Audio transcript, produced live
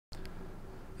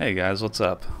Hey guys, what's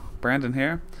up? Brandon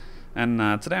here, and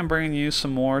today I'm bringing you some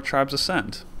more Tribes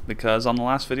Ascent, because on the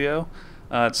last video,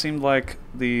 it seemed like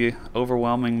the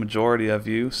overwhelming majority of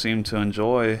you seemed to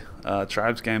enjoy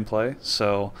Tribes gameplay,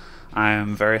 so I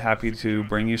am very happy to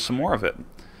bring you some more of it.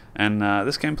 And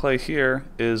this gameplay here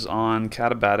is on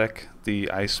Katabatic, the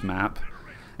ice map,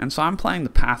 and so I'm playing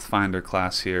the Pathfinder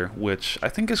class here, which I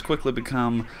think has quickly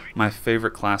become my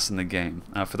favorite class in the game.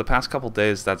 For the past couple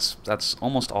days, that's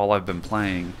almost all I've been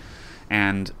playing.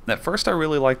 And at first I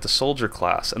really liked the Soldier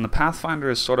class, and the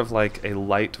Pathfinder is sort of like a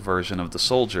light version of the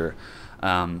Soldier.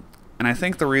 And I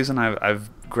think the reason I've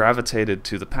gravitated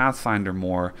to the Pathfinder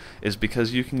more is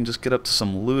because you can just get up to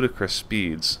some ludicrous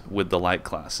speeds with the light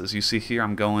class. As you see here,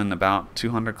 I'm going about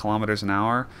 200 kilometers an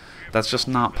hour. That's just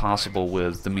not possible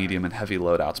with the medium and heavy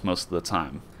loadouts most of the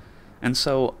time. And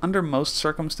so, under most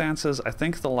circumstances, I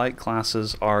think the light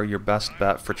classes are your best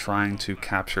bet for trying to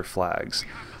capture flags.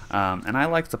 And I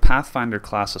like the Pathfinder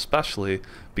class especially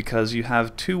because you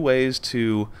have two ways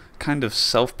to kind of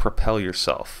self-propel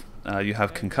yourself. You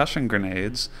have concussion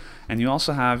grenades, and you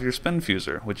also have your spin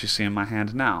fuser, which you see in my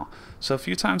hand now. So a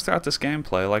few times throughout this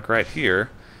gameplay, like right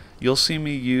here, you'll see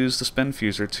me use the spin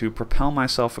fuser to propel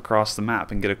myself across the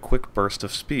map and get a quick burst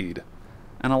of speed.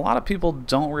 And a lot of people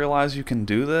don't realize you can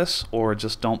do this, or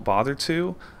just don't bother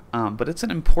to, but it's an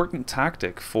important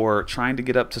tactic for trying to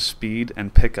get up to speed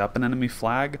and pick up an enemy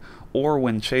flag, or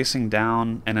when chasing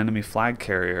down an enemy flag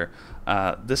carrier.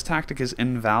 This tactic is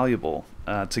invaluable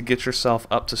to get yourself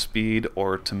up to speed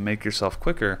or to make yourself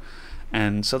quicker,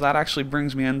 and so that actually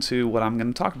brings me into what I'm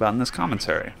going to talk about in this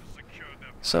commentary.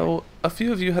 So, a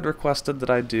few of you had requested that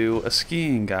I do a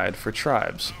skiing guide for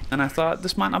Tribes, and I thought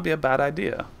this might not be a bad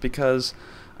idea, because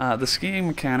the skiing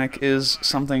mechanic is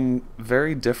something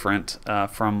very different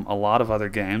from a lot of other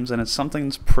games, and it's something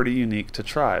that's pretty unique to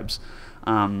Tribes.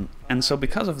 And so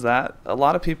because of that, a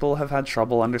lot of people have had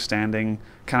trouble understanding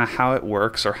kind of how it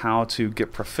works or how to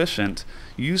get proficient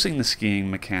using the skiing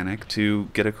mechanic to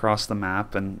get across the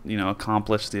map and,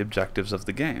 accomplish the objectives of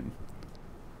the game.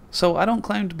 So I don't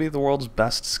claim to be the world's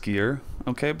best skier,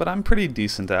 okay, but I'm pretty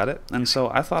decent at it, and so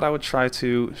I thought I would try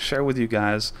to share with you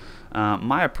guys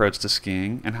my approach to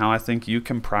skiing and how I think you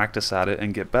can practice at it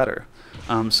and get better.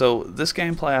 So this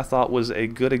gameplay I thought was a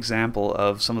good example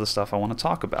of some of the stuff I want to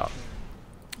talk about.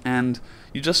 And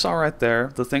you just saw right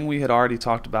there, the thing we had already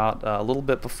talked about a little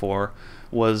bit before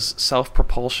was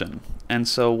self-propulsion. And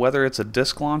so whether it's a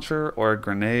disc launcher or a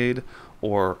grenade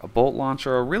or a bolt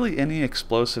launcher or really any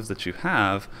explosive that you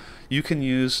have, you can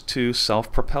use to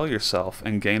self-propel yourself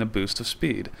and gain a boost of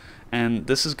speed. And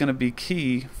this is going to be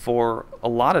key for a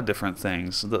lot of different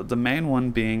things, the main one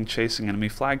being chasing enemy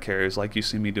flag carriers like you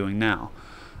see me doing now.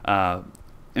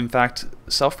 In fact,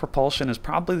 self-propulsion is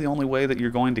probably the only way that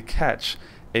you're going to catch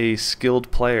a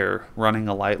skilled player running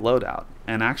a light loadout.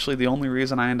 And actually the only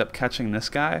reason I end up catching this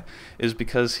guy is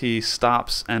because he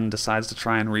stops and decides to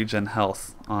try and regen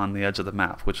health on the edge of the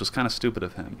map, which was kind of stupid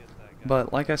of him.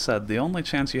 But like I said, the only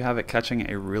chance you have at catching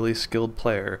a really skilled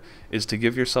player is to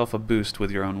give yourself a boost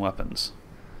with your own weapons.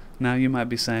 Now you might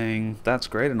be saying, that's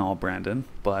great and all, Brandon,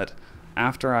 but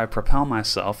after I propel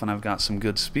myself and I've got some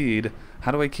good speed,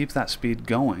 how do I keep that speed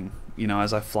going,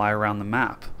 as I fly around the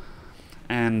map?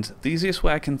 And the easiest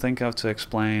way I can think of to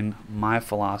explain my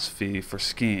philosophy for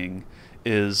skiing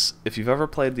is, if you've ever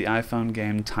played the iPhone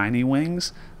game Tiny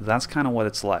Wings, that's kind of what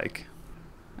it's like.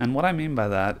 And what I mean by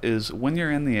that is, when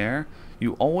you're in the air,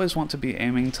 you always want to be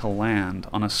aiming to land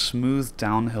on a smooth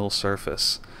downhill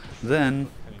surface.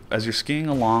 Then, as you're skiing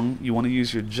along, you want to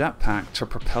use your jetpack to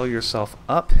propel yourself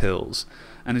up hills.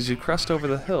 And as you crest over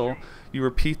the hill, you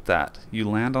repeat that. You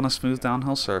land on a smooth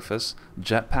downhill surface,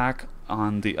 jetpack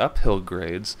on the uphill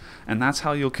grades, and that's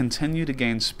how you'll continue to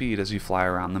gain speed as you fly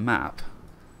around the map.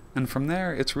 And from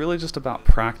there, it's really just about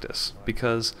practice,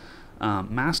 because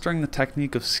mastering the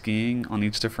technique of skiing on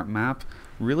each different map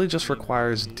really just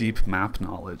requires deep map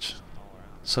knowledge.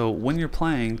 So when you're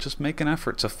playing, just make an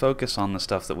effort to focus on the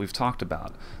stuff that we've talked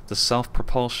about. The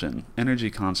self-propulsion,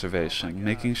 energy conservation,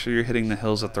 making sure you're hitting the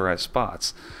hills at the right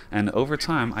spots. And over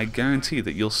time, I guarantee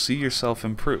that you'll see yourself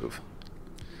improve.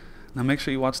 Now make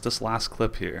sure you watch this last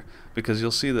clip here, because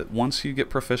you'll see that once you get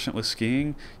proficient with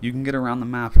skiing, you can get around the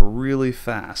map really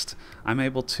fast. I'm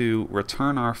able to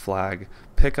return our flag,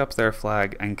 pick up their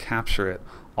flag, and capture it,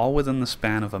 all within the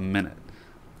span of a minute.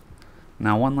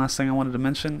 Now, one last thing I wanted to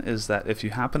mention is that if you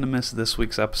happen to miss this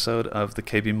week's episode of the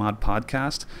KB Mod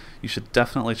podcast, you should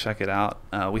definitely check it out.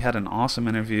 We had an awesome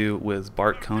interview with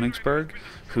Bart Koenigsberg,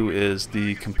 who is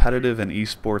the competitive and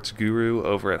esports guru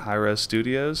over at hi-rez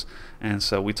Studios, and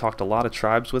so we talked a lot of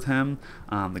tribes with him.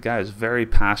 The guy is very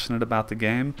passionate about the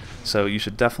game, so you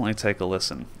should definitely take a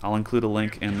listen. I'll include a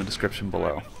link in the description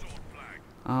below.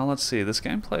 Let's see, this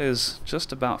gameplay is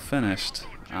just about finished.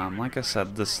 Like I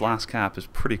said, this last cap is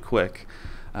pretty quick.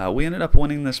 We ended up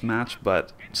winning this match,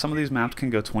 but some of these maps can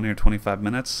go 20 or 25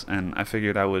 minutes, and I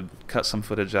figured I would cut some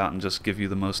footage out and just give you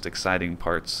the most exciting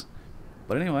parts.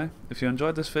 But anyway, if you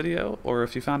enjoyed this video, or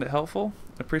if you found it helpful,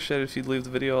 I'd appreciate it if you'd leave the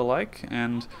video a like,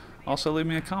 and also leave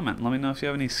me a comment and let me know if you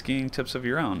have any skiing tips of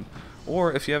your own,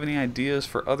 or if you have any ideas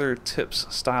for other tips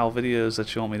style videos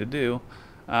that you want me to do.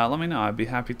 Let me know. I'd be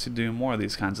happy to do more of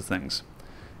these kinds of things.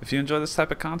 If you enjoy this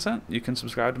type of content, you can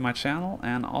subscribe to my channel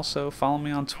and also follow me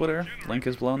on Twitter. Link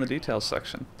is below in the details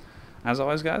section. As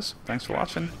always, guys, thanks for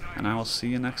watching, and I will see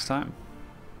you next time.